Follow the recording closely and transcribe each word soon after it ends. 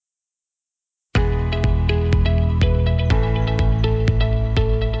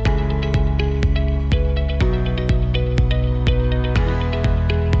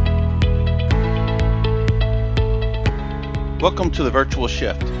Welcome to the Virtual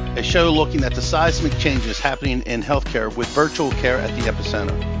Shift, a show looking at the seismic changes happening in healthcare with virtual care at the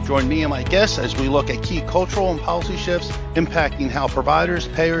epicenter. Join me and my guests as we look at key cultural and policy shifts impacting how providers,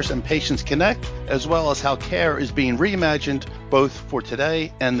 payers, and patients connect, as well as how care is being reimagined both for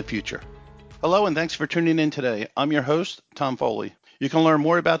today and the future. Hello, and thanks for tuning in today. I'm your host, Tom Foley. You can learn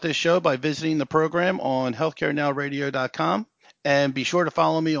more about this show by visiting the program on healthcarenowradio.com, and be sure to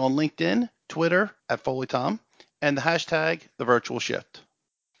follow me on LinkedIn, Twitter at FoleyTom, and the hashtag The Virtual Shift.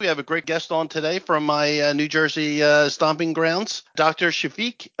 We have a great guest on today from my New Jersey stomping grounds, Dr.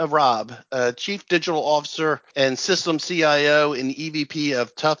 Shafiq Rob, Chief Digital Officer and System CIO and EVP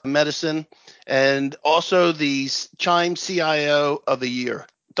of Tufts Medicine, and also the Chime CIO of the Year.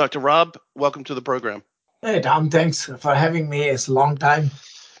 Dr. Rob, welcome to the program. Hey, Tom, thanks for having me. It's a long time.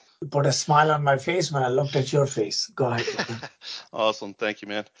 You put a smile on my face when I looked at your face. Go ahead. Awesome. Thank you,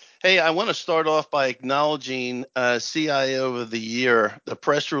 man. Hey, I want to start off by acknowledging CIO of the Year. The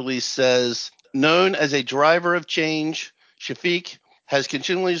press release says, known as a driver of change, Shafiq has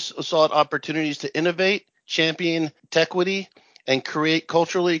continually sought opportunities to innovate, champion equity, and create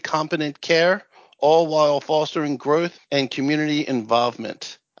culturally competent care, all while fostering growth and community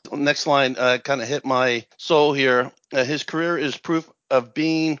involvement. Next line kind of hit my soul here. His career is proof of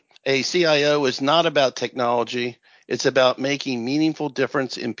being a CIO is not about technology. It's about making meaningful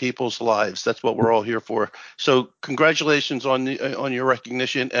difference in people's lives. That's what we're all here for. So congratulations on your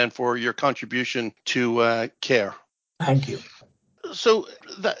recognition and for your contribution to care. Thank you. So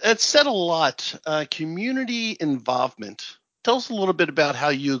that said a lot. Community involvement. Tell us a little bit about how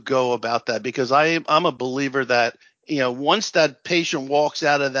you go about that, because I'm a believer that once that patient walks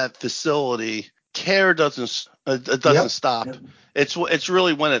out of that facility, care doesn't stop. Yep. It's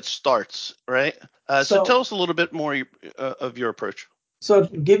really when it starts, right? So tell us a little bit more of your approach. So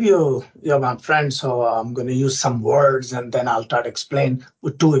to give you're my friend, so I'm going to use some words and then I'll try to explain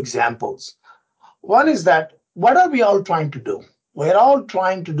with two examples. One is that what are we all trying to do? We're all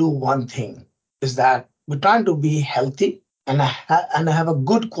trying to do one thing, is that we're trying to be healthy and have a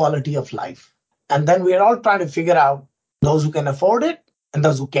good quality of life. And then we're all trying to figure out those who can afford it and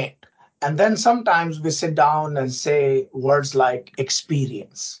those who can't. And then sometimes we sit down and say words like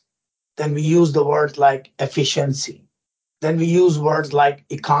experience. Then we use the words like efficiency. Then we use words like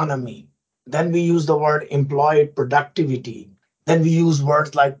economy. Then we use the word employee productivity. Then we use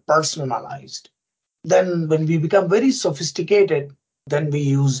words like personalized. Then when we become very sophisticated, then we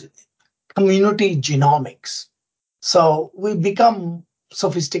use community genomics. So we become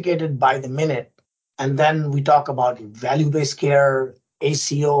sophisticated by the minute. And then we talk about value-based care,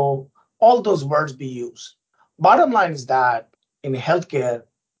 ACO, all those words we use. Bottom line is that in healthcare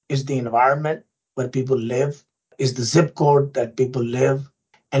is the environment where people live, is the zip code that people live.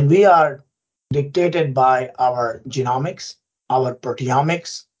 And we are dictated by our genomics, our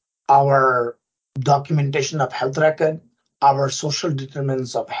proteomics, our documentation of health record, our social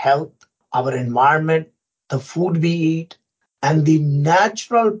determinants of health, our environment, the food we eat, and the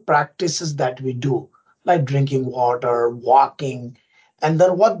natural practices that we do, like drinking water, walking, and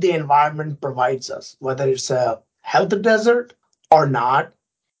then what the environment provides us, whether it's a health desert or not.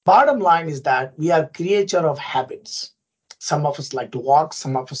 Bottom line is that we are creature of habits. Some of us like to walk,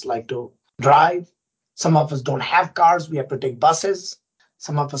 some of us like to drive, some of us don't have cars, we have to take buses,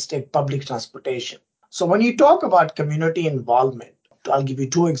 some of us take public transportation. So when you talk about community involvement, I'll give you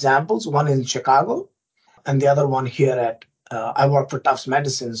two examples, one in Chicago and the other one here at, I work for Tufts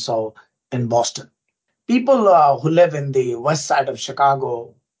Medicine, so in Boston. People who live in the west side of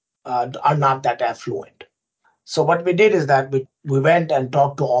Chicago are not that affluent. So what we did is that we went and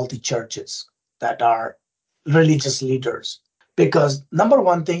talked to all the churches that are religious leaders. Because number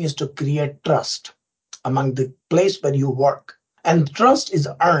one thing is to create trust among the place where you work. And trust is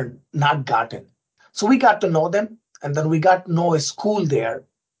earned, not gotten. So we got to know them. And then we got to know a school there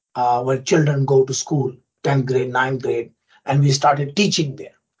where children go to school, 10th grade, 9th grade. And we started teaching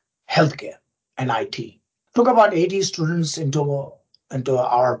there healthcare and IT. Took about 80 students into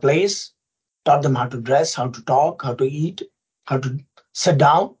our place, taught them how to dress, how to talk, how to eat, how to sit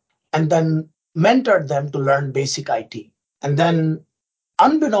down, and then mentored them to learn basic IT. And then,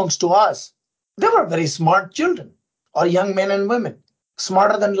 unbeknownst to us, they were very smart children or young men and women,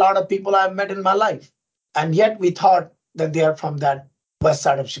 smarter than a lot of people I've met in my life. And yet we thought that they are from that west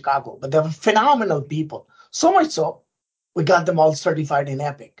side of Chicago, but they were phenomenal people. So much so, we got them all certified in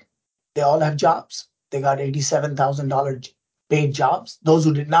Epic. They all have jobs. They got $87,000 paid jobs. Those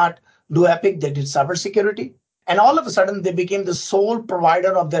who did not do Epic, they did cybersecurity. And all of a sudden, they became the sole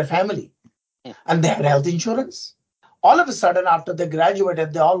provider of their family. And they had health insurance. All of a sudden, after they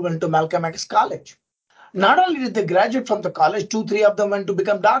graduated, they all went to Malcolm X College. Not only did they graduate from the college, two, three of them went to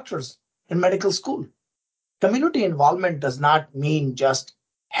become doctors in medical school. Community involvement does not mean just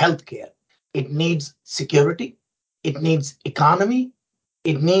healthcare. It needs security, it needs economy,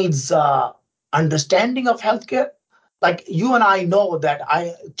 it needs understanding of healthcare. Like you and I know that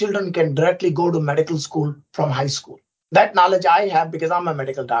I children can directly go to medical school from high school. That knowledge I have because I'm a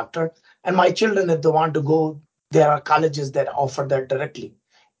medical doctor, and my children, if they want to go, there are colleges that offer that directly.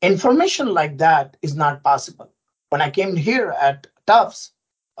 Information like that is not possible. When I came here at Tufts,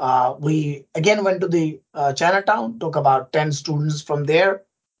 we again went to the Chinatown, took about 10 students from there,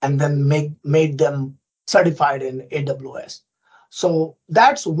 and then made them certified in AWS. So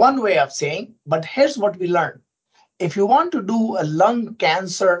that's one way of saying, but here's what we learned. If you want to do a lung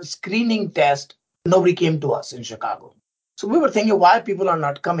cancer screening test, nobody came to us in Chicago. So we were thinking why people are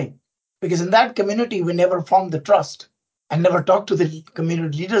not coming. Because in that community, we never formed the trust and never talked to the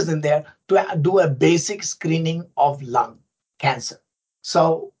community leaders in there to do a basic screening of lung cancer.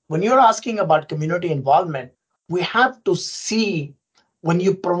 So when you're asking about community involvement, we have to see when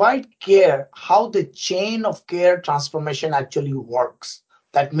you provide care, how the chain of care transformation actually works.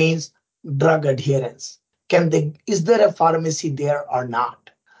 That means drug adherence. Is there a pharmacy there or not?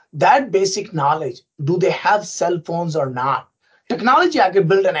 That basic knowledge, do they have cell phones or not? Technology, I could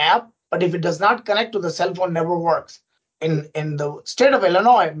build an app, but if it does not connect to the cell phone, never works. In the state of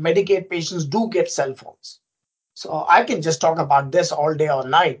Illinois, Medicaid patients do get cell phones. So I can just talk about this all day, all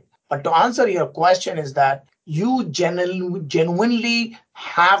night. But to answer your question is that you genuinely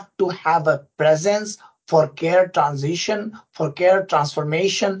have to have a presence for care transition, for care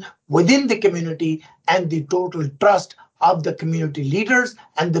transformation within the community, and the total trust of the community leaders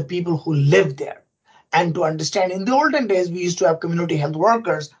and the people who live there. And to understand, in the olden days, we used to have community health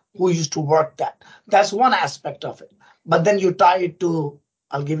workers who used to work that. That's one aspect of it. But then you tie it to,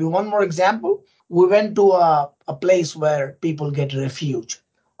 I'll give you one more example. We went to a place where people get refuge.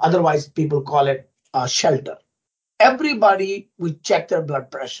 Otherwise, people call it a shelter. Everybody would check their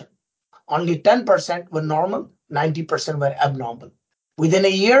blood pressure. Only 10% were normal, 90% were abnormal. Within a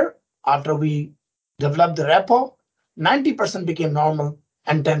year, after we developed the repo, 90% became normal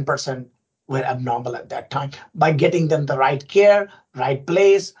and 10% were abnormal at that time by getting them the right care, right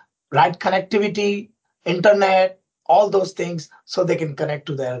place, right connectivity, internet, all those things so they can connect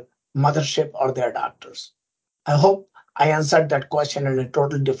to their mothership or their doctors. I hope I answered that question in a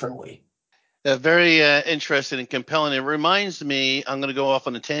totally different way. Very interesting and compelling. It reminds me, I'm going to go off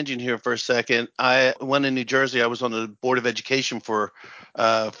on a tangent here for a second. When in New Jersey, I was on the Board of Education for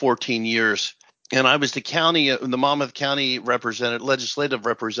 14 years. And I was the Monmouth County legislative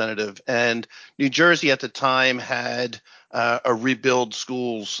representative. And New Jersey at the time had a rebuild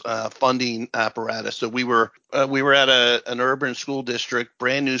schools funding apparatus. So we were at an urban school district,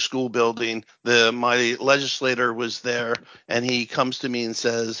 brand new school building. My legislator was there, and he comes to me and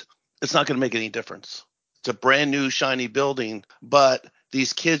says, it's not going to make any difference. It's a brand new shiny building, but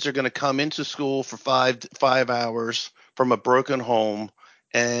these kids are going to come into school for 5 hours from a broken home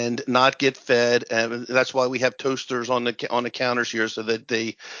and not get fed, and that's why we have toasters on the counters here so that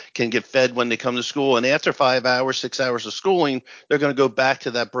they can get fed when they come to school. And after 5 hours, 6 hours of schooling, they're going to go back to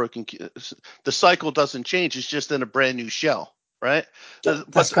that broken. The cycle doesn't change; it's just in a brand new shell, right? That's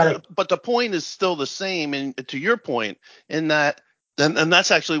But correct. but the point is still the same. And to your point, in that and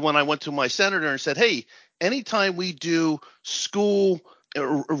that's actually when I went to my senator and said, hey, anytime we do school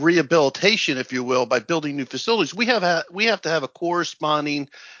rehabilitation, if you will, by building new facilities, we have to have a corresponding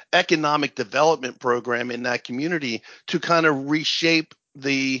economic development program in that community to kind of reshape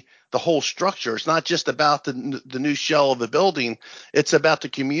the whole structure. It's not just about the new shell of the building. It's about the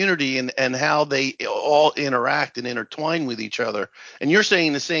community and how they all interact and intertwine with each other. And you're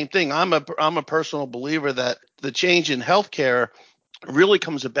saying the same thing. I'm a personal believer that the change in healthcare really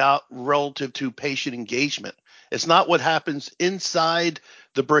comes about relative to patient engagement. It's not what happens inside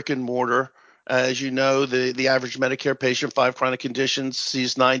the brick and mortar. As you know, the average Medicare patient, 5 chronic conditions,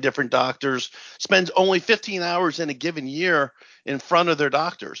 sees 9 different doctors, spends only 15 hours in a given year in front of their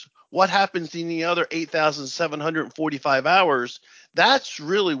doctors. What happens in the other 8,745 hours? That's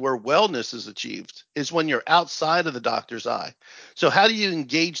really where wellness is achieved, is when you're outside of the doctor's eye. So, how do you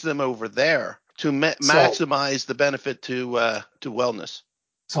engage them over there to So, maximize the benefit to wellness?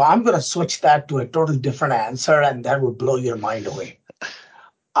 so I'm going to switch that to a totally different answer, and that will blow your mind away.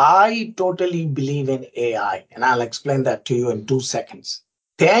 I totally believe in AI, and I'll explain that to you in 2 seconds.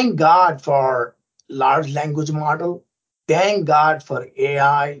 Thank God for large language model. Thank God for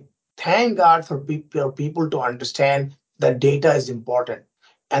AI. Thank God for people to understand that data is important.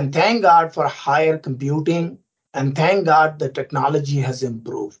 And thank God for higher computing. And thank God the technology has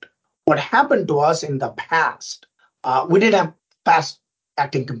improved. what happened to us in the past, we didn't have fast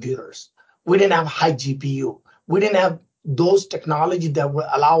acting computers. We didn't have high GPU. We didn't have those technology that would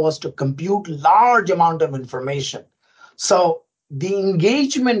allow us to compute large amount of information. So the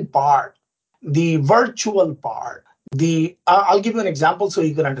engagement part, the virtual part, the I'll give you an example so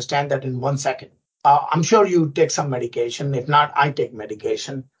you can understand that in 1 second. I'm sure you take some medication. If not, I take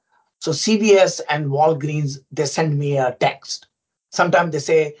medication. So CVS and Walgreens, they send me a text. Sometimes they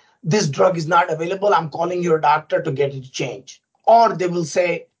say, this drug is not available. I'm calling your doctor to get it changed. Or they will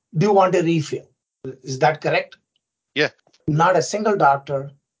say, do you want a refill? Is that correct? Yeah. Not a single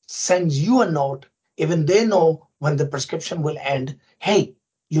doctor sends you a note, even they know when the prescription will end. Hey,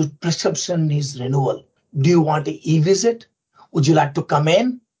 your prescription needs renewal. Do you want to e-visit? Would you like to come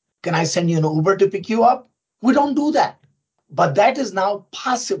in? Can I send you an Uber to pick you up? We don't do that. But that is now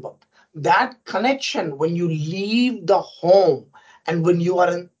possible. That connection when you leave the home and when you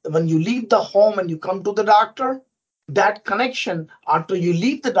leave the home and you come to the doctor, that connection after you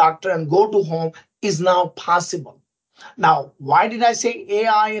leave the doctor and go to home is now possible. Now, why did I say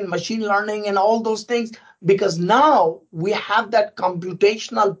AI and machine learning and all those things? Because now we have that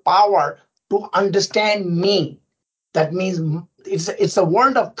computational power to understand me. That means it's a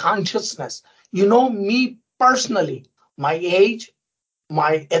world of consciousness. You know me personally, my age,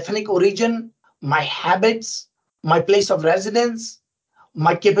 my ethnic origin, my habits, my place of residence,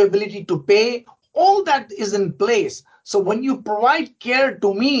 my capability to pay, all that is in place. So when you provide care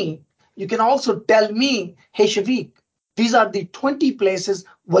to me, you can also tell me, hey, Shafiq, these are the 20 places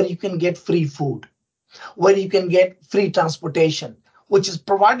where you can get free food, where you can get free transportation, which is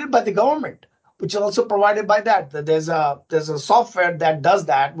provided by the government, which is also provided by that. There's a software that does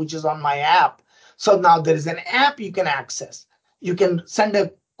that, which is on my app. So now there is an app you can access. You can send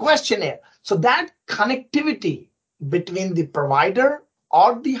a questionnaire. So that connectivity between the provider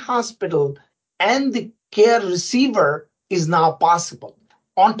or the hospital and the care receiver is now possible.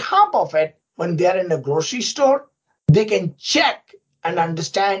 On top of it, when they're in a grocery store, they can check and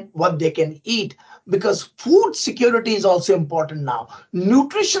understand what they can eat, because food security is also important now.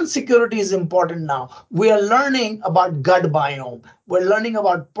 Nutrition security is important now. We are learning about gut biome. We're learning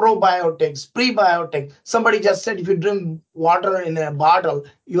about probiotics, prebiotics. Somebody just said if you drink water in a bottle,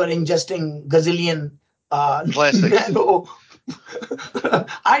 you are ingesting gazillion Plastics. nano.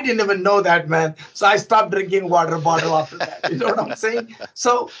 I didn't even know that, man. So I stopped drinking water bottle after that. You know what I'm saying?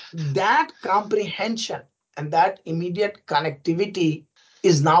 So that comprehension and that immediate connectivity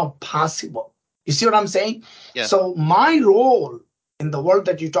is now possible. You see what I'm saying? Yeah. So my role in the world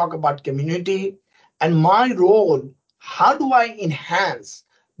that you talk about community and my role, how do I enhance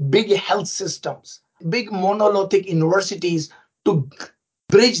big health systems, big monolithic universities to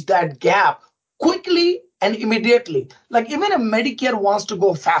bridge that gap quickly and immediately? Like even if Medicare wants to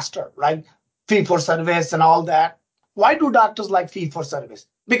go faster, right? Fee for service and all that. Why do doctors like fee for service?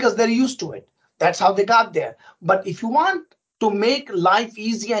 Because they're used to it. That's how they got there. But if you want to make life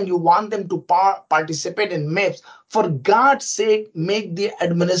easy and you want them to participate in MIPS, for God's sake, make the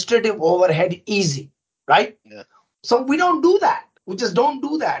administrative overhead easy, right? Yeah. So we don't do that. We just don't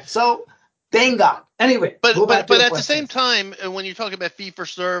do that. So thank God. Anyway, But go back but to but your at the same questions. time, when you talk about fee for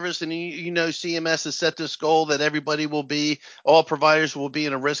service, and CMS has set this goal that all providers will be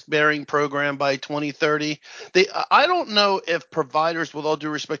in a risk bearing program by 2030. I don't know if providers, with all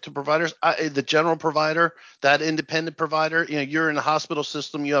due respect to providers, the general provider, that independent provider, you're in a hospital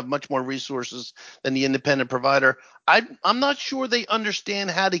system, you have much more resources than the independent provider. I'm not sure they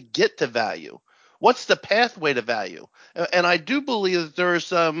understand how to get to value. What's the pathway to value? And I do believe that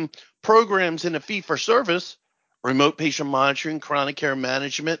there's programs in a fee for service, remote patient monitoring, chronic care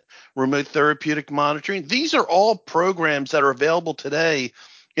management, remote therapeutic monitoring. These are all programs that are available today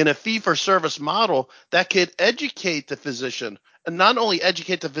in a fee for service model that could educate the physician, and not only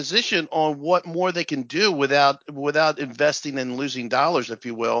educate the physician on what more they can do without investing and losing dollars, if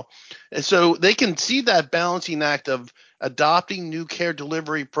you will. And so they can see that balancing act of adopting new care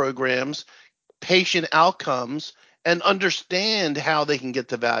delivery programs, patient outcomes, and understand how they can get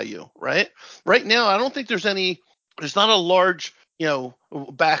to value, right? Right now, I don't think there's not a large,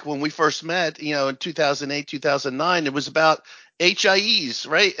 back when we first met, in 2008, 2009, it was about HIEs,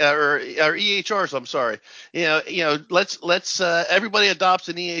 right? Or EHRs, I'm sorry. Let's everybody adopts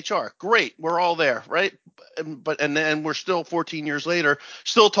an EHR. Great. We're all there, right? And then we're still 14 years later,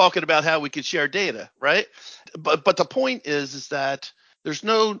 still talking about how we could share data, right? But the point is that there's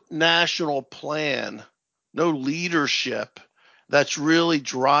no national plan, no leadership that's really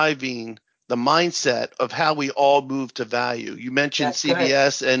driving the mindset of how we all move to value. You mentioned That's correct.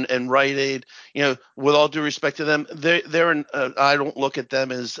 CVS and Rite Aid. With all due respect to them, I don't look at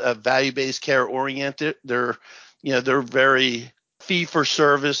them as value-based care oriented. They're very fee for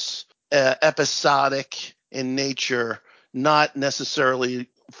service, episodic in nature, not necessarily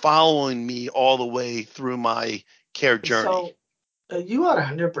following me all the way through my care journey. So you are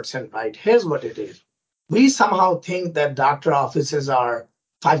 100% right. Here's what it is. We somehow think that doctor offices are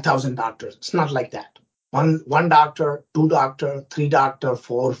 5,000 doctors. It's not like that. One doctor, two doctor, three doctor,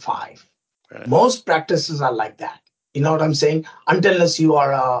 four, five. Right. Most practices are like that. You know what I'm saying? Unless you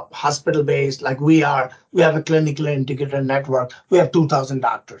are a hospital based, like we are, we have a clinically integrated network. We have 2,000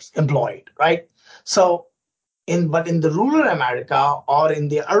 doctors employed, right? So in the rural America or in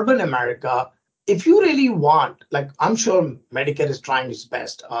the urban America, if you really want, like I'm sure Medicare is trying its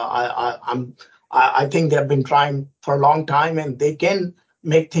best. I think they have been trying for a long time, and they can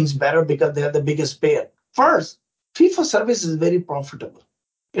make things better because they are the biggest payer. First, fee for service is very profitable.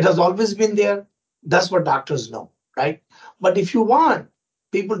 It has always been there. That's what doctors know, right? But if you want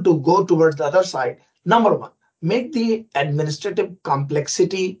people to go towards the other side, number one, make the administrative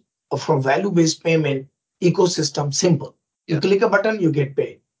complexity of a value based payment ecosystem simple. You Yeah. click a button, you get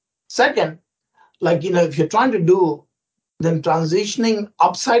paid. Second, like, if you're trying to do, then transitioning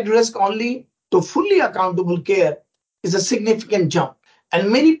upside risk only to fully accountable care is a significant jump.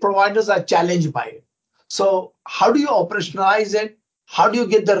 And many providers are challenged by it. So, how do you operationalize it? How do you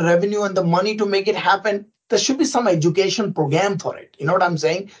get the revenue and the money to make it happen? There should be some education program for it. You know what I'm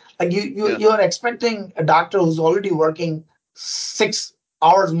saying? Like Yeah. you're expecting a doctor who's already working 6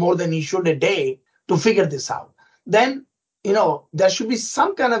 hours more than he should a day to figure this out. Then, there should be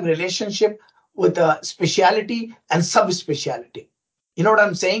some kind of relationship with a specialty and subspecialty. You know what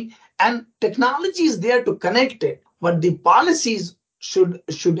I'm saying? And technology is there to connect it, but the policies should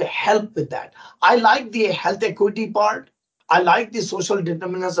help with that. I like the health equity part. I like the social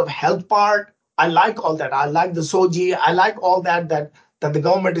determinants of health part. I like all that. I like the SOGI. I like all that the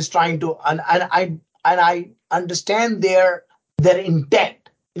government is trying to, and I understand their intent.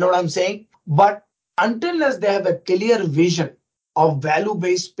 You know what I'm saying? But until they have a clear vision of value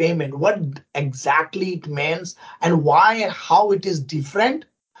based payment, what exactly it means and why and how it is different.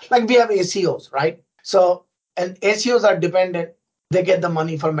 Like we have ACOs, right? So, and ACOs are dependent, they get the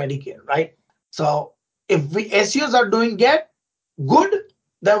money for Medicare, right? So, if we ACOs are doing good,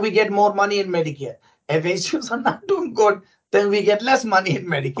 then we get more money in Medicare. If ACOs are not doing good, then we get less money in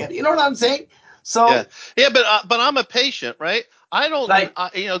Medicare. You know what I'm saying? Yeah, So, yeah, but I'm a patient, right? I don't, right,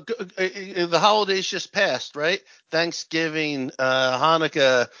 the holidays just passed, right? Thanksgiving,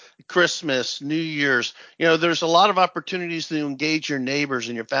 Hanukkah, Christmas, New Year's. There's a lot of opportunities to engage your neighbors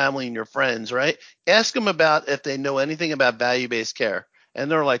and your family and your friends, right? Ask them about if they know anything about value-based care, and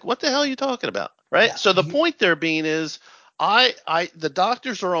they're like, "What the hell are you talking about?" Right? yeah, So the point there being is, the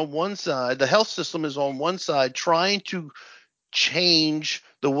doctors are on one side, the health system is on one side, trying to change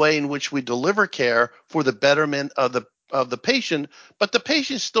the way in which we deliver care for the betterment of the patient, but the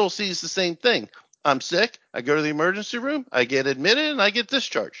patient still sees the same thing. I'm sick, I go to the emergency room, I get admitted, and I get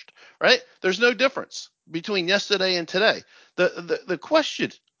discharged. Right? There's no difference between yesterday and today. The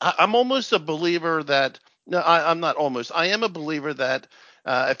question, I'm almost a believer that no, I'm not almost. I am a believer that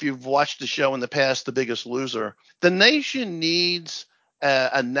if you've watched the show in the past, The Biggest Loser, the nation needs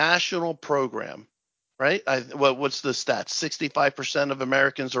a national program, right? What's the stats? 65% of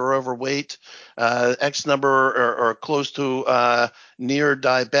Americans are overweight. X number are close to near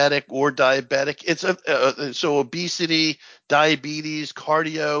diabetic or diabetic. So obesity, diabetes,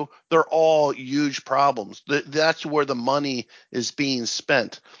 cardio, they're all huge problems. That's where the money is being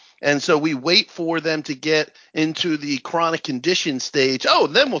spent. And so we wait for them to get into the chronic condition stage. Oh,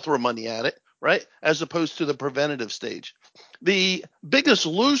 then we'll throw money at it, right? As opposed to the preventative stage. The Biggest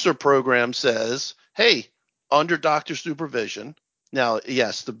Loser program says, hey, under doctor supervision. Now,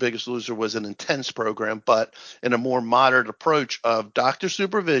 yes, The Biggest Loser was an intense program, but in a more moderate approach of doctor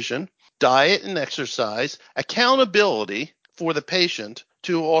supervision, diet and exercise, accountability for the patient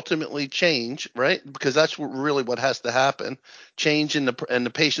to ultimately change, right? Because that's really what has to happen. Change in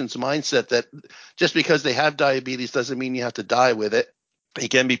the patient's mindset that just because they have diabetes doesn't mean you have to die with it. He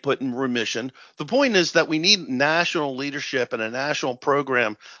can be put in remission. The point is that we need national leadership and a national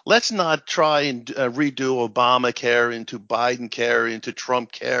program. Let's not try and redo Obamacare into Biden care, into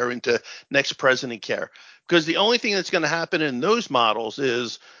Trump care, into next president care. Because the only thing that's going to happen in those models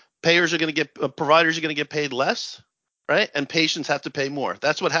is providers are going to get paid less, right? And patients have to pay more.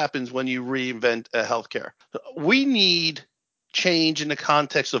 That's what happens when you reinvent healthcare. We need change in the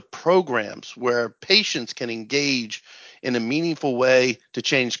context of programs where patients can engage in a meaningful way to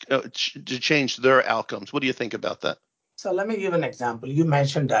change their outcomes. What do you think about that? So let me give an example. You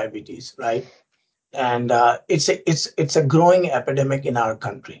mentioned diabetes, right? And it's a growing epidemic in our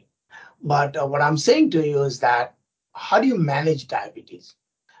country. But what I'm saying to you is that how do you manage diabetes?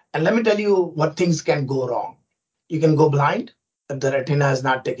 And let me tell you what things can go wrong. You can go blind if the retina is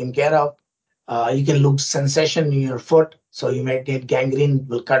not taken care of. You can lose sensation in your foot, so you may get gangrene,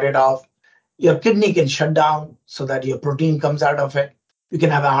 will cut it off. Your kidney can shut down so that your protein comes out of it. You can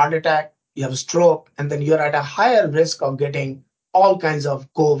have a heart attack, you have a stroke, and then you're at a higher risk of getting all kinds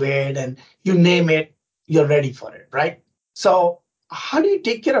of COVID and you name it, you're ready for it, right? So, how do you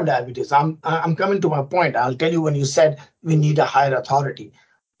take care of diabetes? I'm coming to my point. I'll tell you when you said we need a higher authority.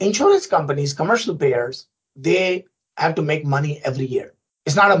 Insurance companies, commercial payers, they have to make money every year.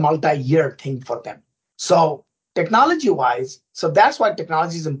 It's not a multi-year thing for them. So technology wise, so that's why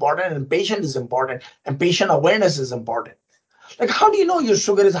technology is important and patient is important and patient awareness is important. Like, how do you know your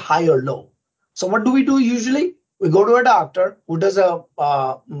sugar is high or low? So what do we do usually? We go to a doctor who does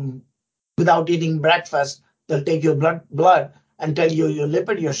without eating breakfast, they'll take your blood and tell you your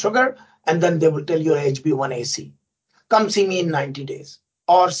lipid, your sugar, and then they will tell you your HB1AC. Come see me in 90 days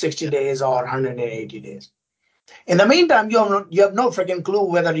or 60 Yeah, days or 180 days. In the meantime, you have no freaking clue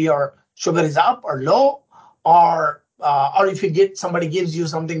whether your sugar is up or low, or if you get somebody gives you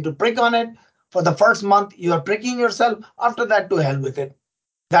something to prick on it. For the first month, you are pricking yourself. After that, to hell with it.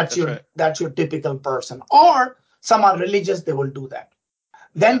 That's that's your right. that's your typical person. Or some are religious; they will do that.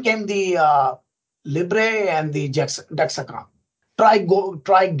 Yeah, Then came the Libre and the Dexacom.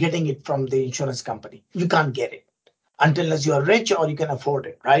 Try getting it from the insurance company. You can't get it unless you are rich or you can afford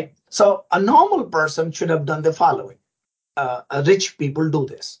it, right? So a normal person should have done the following. Rich people do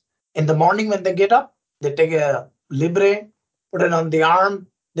this. In the morning when they get up, they take a Libre, put it on the arm,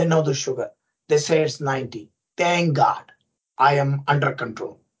 they know the sugar. They say it's 90. Thank God, I am under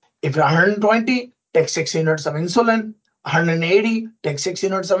control. If you're 120, take 6 units of insulin. 180, take 6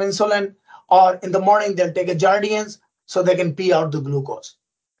 units of insulin. Or in the morning, they'll take a Jardians so they can pee out the glucose.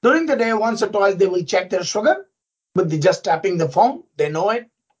 During the day, once or twice, they will check their sugar with just tapping the phone. They know it.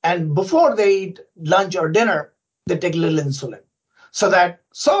 And before they eat lunch or dinner, they take little insulin so that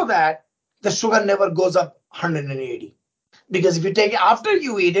the sugar never goes up 180. Because if you take it after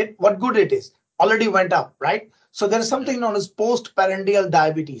you eat it, what good it is? Already went up, right? So there is yeah, something known as post-prandial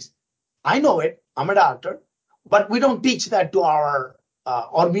diabetes. I know it. I'm a doctor, but we don't teach that to our,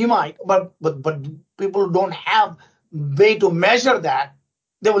 or we might, but people who don't have way to measure that,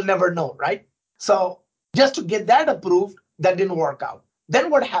 they will never know, right? So just to get that approved, that didn't work out. Then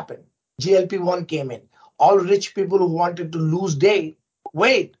what happened? GLP-1 came in. All rich people who wanted to lose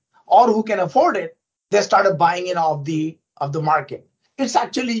weight, or who can afford it, they started buying it of the market. It's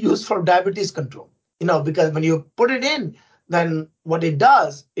actually used for diabetes control. Because when you put it in, then what it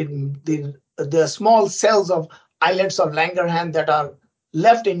does, the small cells of islets of Langerhans that are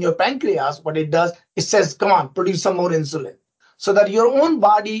left in your pancreas, what it does, it says, come on, produce some more insulin so that your own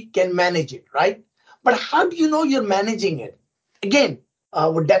body can manage it, right? But how do you know you're managing it? Again,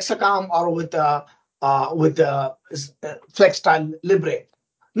 with Dexacom or with Flextile Libre,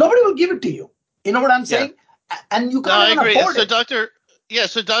 nobody will give it to you. You know what I'm yeah. saying? And you No, can't I even agree. afford So, it. doctor,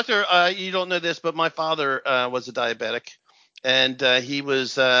 you don't know this, but my father was a diabetic, and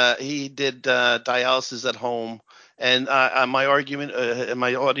he did dialysis at home. And my argument, and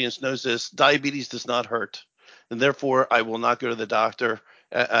my audience knows this: diabetes does not hurt, and therefore I will not go to the doctor.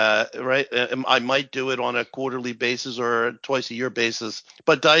 Right? I might do it on a quarterly basis or a twice a year basis,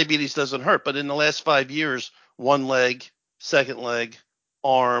 but diabetes doesn't hurt. But in the last 5 years, one leg, second leg,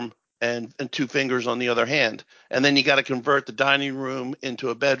 arm, and two fingers on the other hand, and then you got to convert the dining room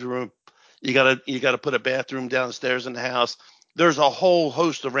into a bedroom. You got to put a bathroom downstairs in the house. There's a whole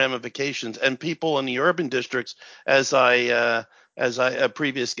host of ramifications, and people in the urban districts, as a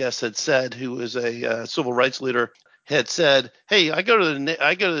previous guest had said, who is a civil rights leader, had said, "Hey, I go to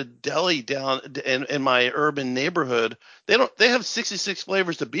the deli down in my urban neighborhood. They have 66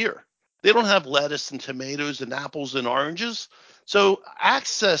 flavors of beer. They don't have lettuce and tomatoes and apples and oranges. So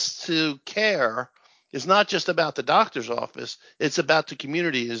access to care is not just about the doctor's office; it's about the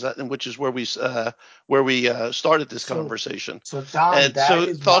community, which is where we started this So, conversation. so Tom, And that so,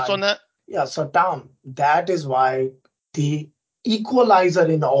 is thoughts on why, that? yeah, so Tom, that is why the equalizer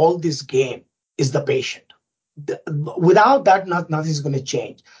in all this game is the patient. Without that, nothing's going to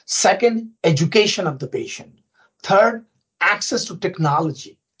change. Second, education of the patient. Third, access to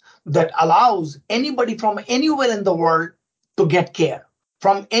technology that allows anybody from anywhere in the world to get care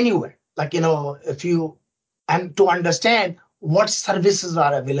from anywhere. Like, if you, and to understand what services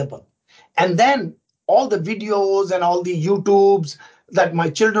are available. And then all the videos and all the YouTubes that my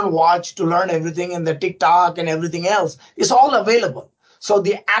children watch to learn everything, and the TikTok and everything else is all available. So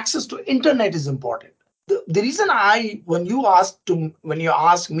the access to internet is important. The reason when you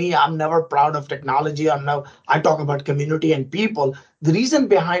ask me, I'm never proud of technology. I talk about community and people. The reason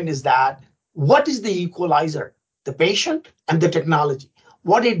behind is that what is the equalizer? The patient and the technology.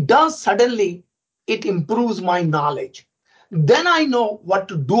 What it does suddenly, it improves my knowledge. Then I know what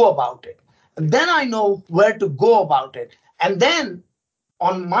to do about it. Then I know where to go about it. And then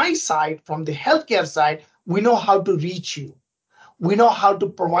on my side, from the healthcare side, we know how to reach you. We know how to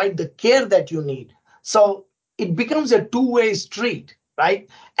provide the care that you need. So it becomes a two-way street, right?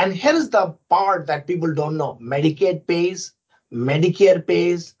 And here is the part that people don't know. Medicaid pays, Medicare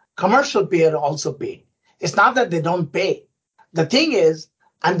pays, commercial payer also pay. It's not that they don't pay. The thing is,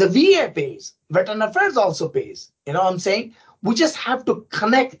 and the VA pays, Veteran Affairs also pays. You know what I'm saying? We just have to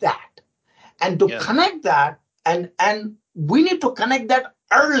connect that. And to Yeah. connect that, and we need to connect that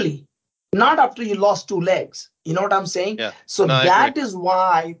early, not after you lost two legs. You know what I'm saying? Yeah. So No, I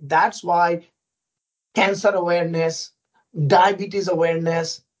agree. that's why cancer awareness, diabetes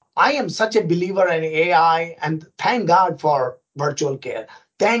awareness. I am such a believer in AI, and thank God for virtual care.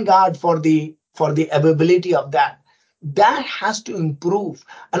 Thank God for the availability of that. That has to improve.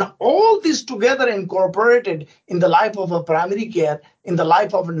 And all this together incorporated in the life of a primary care, in the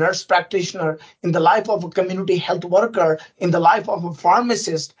life of a nurse practitioner, in the life of a community health worker, in the life of a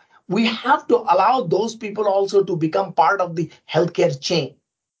pharmacist, we have to allow those people also to become part of the healthcare chain.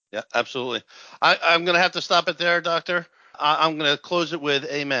 Yeah, absolutely. I'm going to have to stop it there, Doctor. I'm going to close it with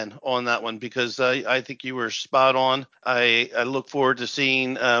amen on that one because I think you were spot on. I look forward to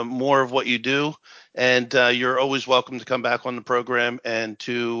seeing more of what you do, and you're always welcome to come back on the program and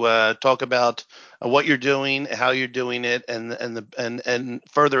to talk about what you're doing, how you're doing it, and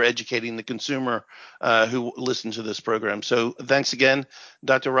further educating the consumer who listens to this program. So thanks again,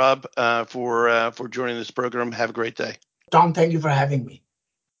 Dr. Rob, for joining this program. Have a great day. Tom, thank you for having me.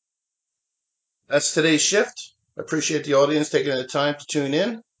 That's today's shift. I appreciate the audience taking the time to tune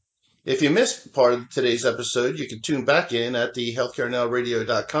in. If you missed part of today's episode, you can tune back in at the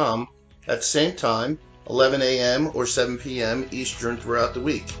healthcarenowradio.com at the same time, 11 a.m. or 7 p.m. Eastern throughout the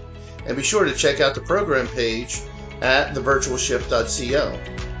week. And be sure to check out the program page at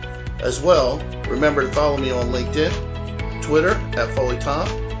thevirtualshift.co. As well, remember to follow me on LinkedIn, Twitter at FoleyTom,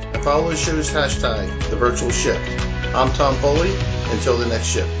 and follow the show's hashtag, The Virtual Shift. I'm Tom Foley. Until the next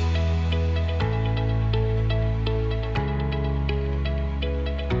shift.